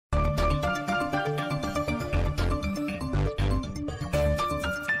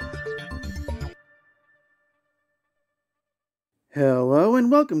Hello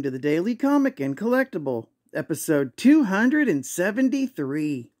and welcome to the Daily Comic and Collectible, episode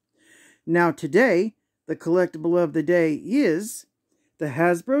 273. Now today, the collectible of the day is the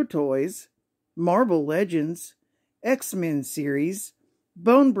Hasbro Toys, Marvel Legends, X-Men series,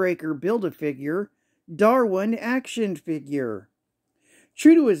 Bonebreaker Build-A-Figure, Darwin action figure.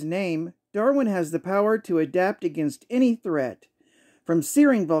 True to his name, Darwin has the power to adapt against any threat, from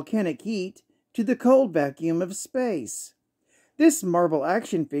searing volcanic heat to the cold vacuum of space. This Marvel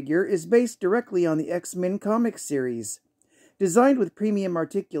action figure is based directly on the X-Men comic series, designed with premium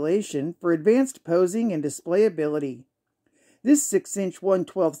articulation for advanced posing and displayability. This 6-inch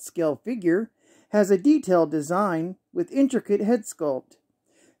 1/12 scale figure has a detailed design with intricate head sculpt.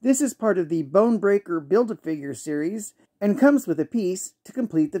 This is part of the Bonebreaker Build-A-Figure series and comes with a piece to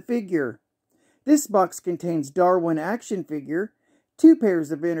complete the figure. This box contains Darwin action figure, 2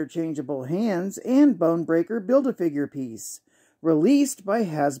 pairs of interchangeable hands, and Bonebreaker Build-A-Figure piece, released by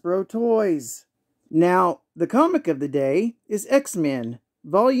Hasbro Toys. Now, the comic of the day is X-Men,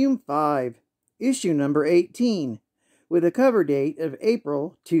 Volume 5, issue number 18, with a cover date of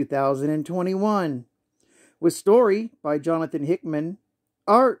April 2021. With story by Jonathan Hickman,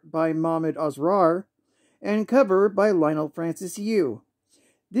 art by Mahmoud Asrar, and cover by Lionel Francis Yu.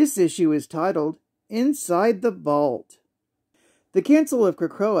 This issue is titled Inside the Vault. The Council of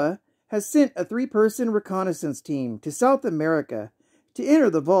Krakoa has sent a 3-person reconnaissance team to South America to enter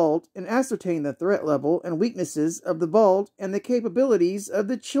the vault and ascertain the threat level and weaknesses of the vault and the capabilities of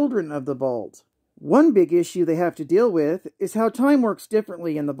the children of the vault. One big issue they have to deal with is how time works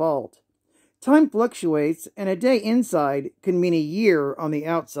differently in the vault. Time fluctuates, and a day inside can mean a year on the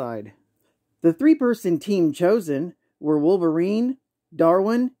outside. The 3-person team chosen were Wolverine,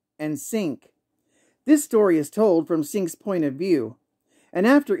 Darwin, and Synch. This story is told from Synch's point of view, and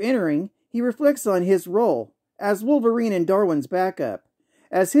after entering, he reflects on his role as Wolverine and Darwin's backup,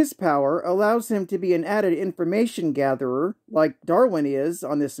 as his power allows him to be an added information gatherer, like Darwin is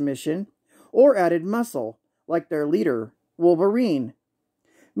on this mission, or added muscle, like their leader, Wolverine.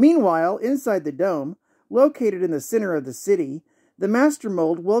 Meanwhile, inside the dome, located in the center of the city, the Master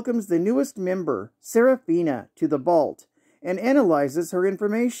Mold welcomes the newest member, Serafina, to the vault, and analyzes her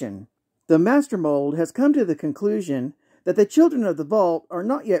information. The Master Mold has come to the conclusion that the children of the vault are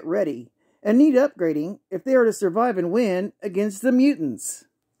not yet ready, and need upgrading if they are to survive and win against the mutants.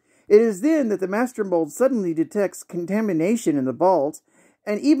 It is then that the Master Mold suddenly detects contamination in the vault,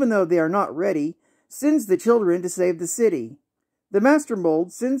 and even though they are not ready, sends the children to save the city. The Master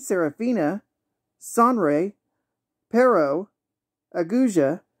Mold sends Serafina, Sanre, Pero,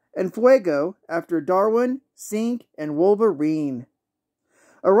 Aguja, and Fuego after Darwin, Synch, and Wolverine.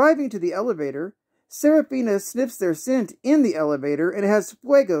 Arriving to the elevator, Serafina sniffs their scent in the elevator and has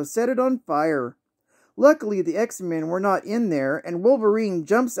Fuego set it on fire. Luckily, the X-Men were not in there, and Wolverine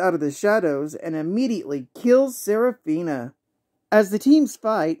jumps out of the shadows and immediately kills Serafina. As the teams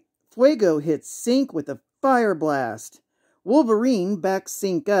fight, Fuego hits Synch with a fire blast. Wolverine backs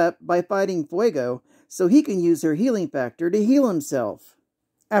Synch up by fighting Fuego so he can use her healing factor to heal himself.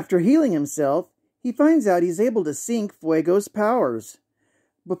 After healing himself, he finds out he's able to sync Fuego's powers.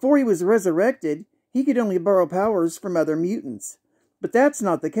 Before he was resurrected, he could only borrow powers from other mutants, but that's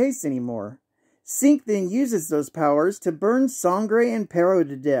not the case anymore. Synch then uses those powers to burn Sangre and Pero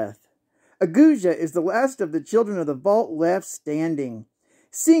to death. Aguja is the last of the children of the vault left standing.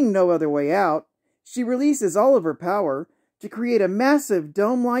 Seeing no other way out, she releases all of her power to create a massive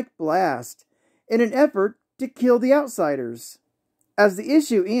dome-like blast in an effort to kill the outsiders. As the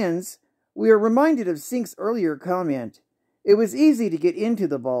issue ends, we are reminded of Synch's earlier comment. It was easy to get into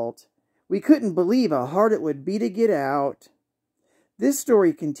the vault. We couldn't believe how hard it would be to get out. This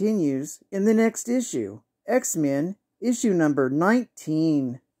story continues in the next issue, X-Men, issue number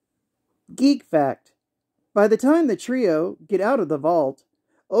 19. Geek Fact: by the time the trio get out of the vault,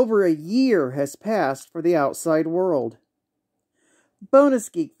 over a year has passed for the outside world. Bonus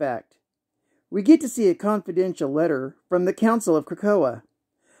Geek Fact: we get to see a confidential letter from the Council of Krakoa.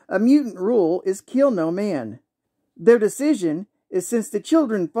 A mutant rule is kill no man. Their decision is, since the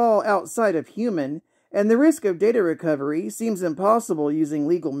children fall outside of human, and the risk of data recovery seems impossible using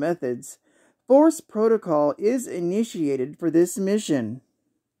legal methods, Force Protocol is initiated for this mission.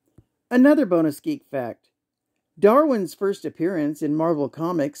 Another bonus geek fact: Darwin's first appearance in Marvel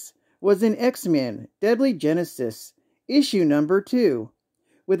Comics was in X-Men, Deadly Genesis, issue number 2,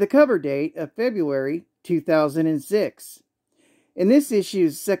 with a cover date of February 2006. In this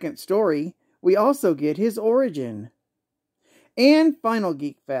issue's second story, we also get his origin. And final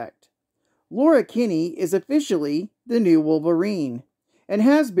geek fact: Laura Kinney is officially the new Wolverine, and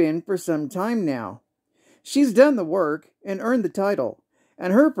has been for some time now. She's done the work and earned the title,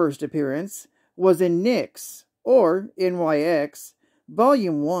 and her first appearance was in NYX, or NYX,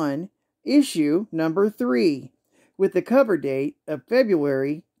 Volume 1, Issue number 3, with the cover date of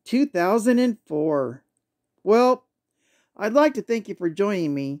February 2004. Well, I'd like to thank you for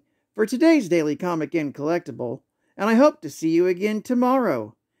joining me for today's Daily Comic and Collectible, and I hope to see you again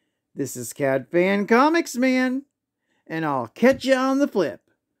tomorrow. This is CatFan ComicsMan, and I'll catch you on the flip.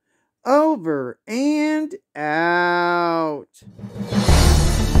 Over and out.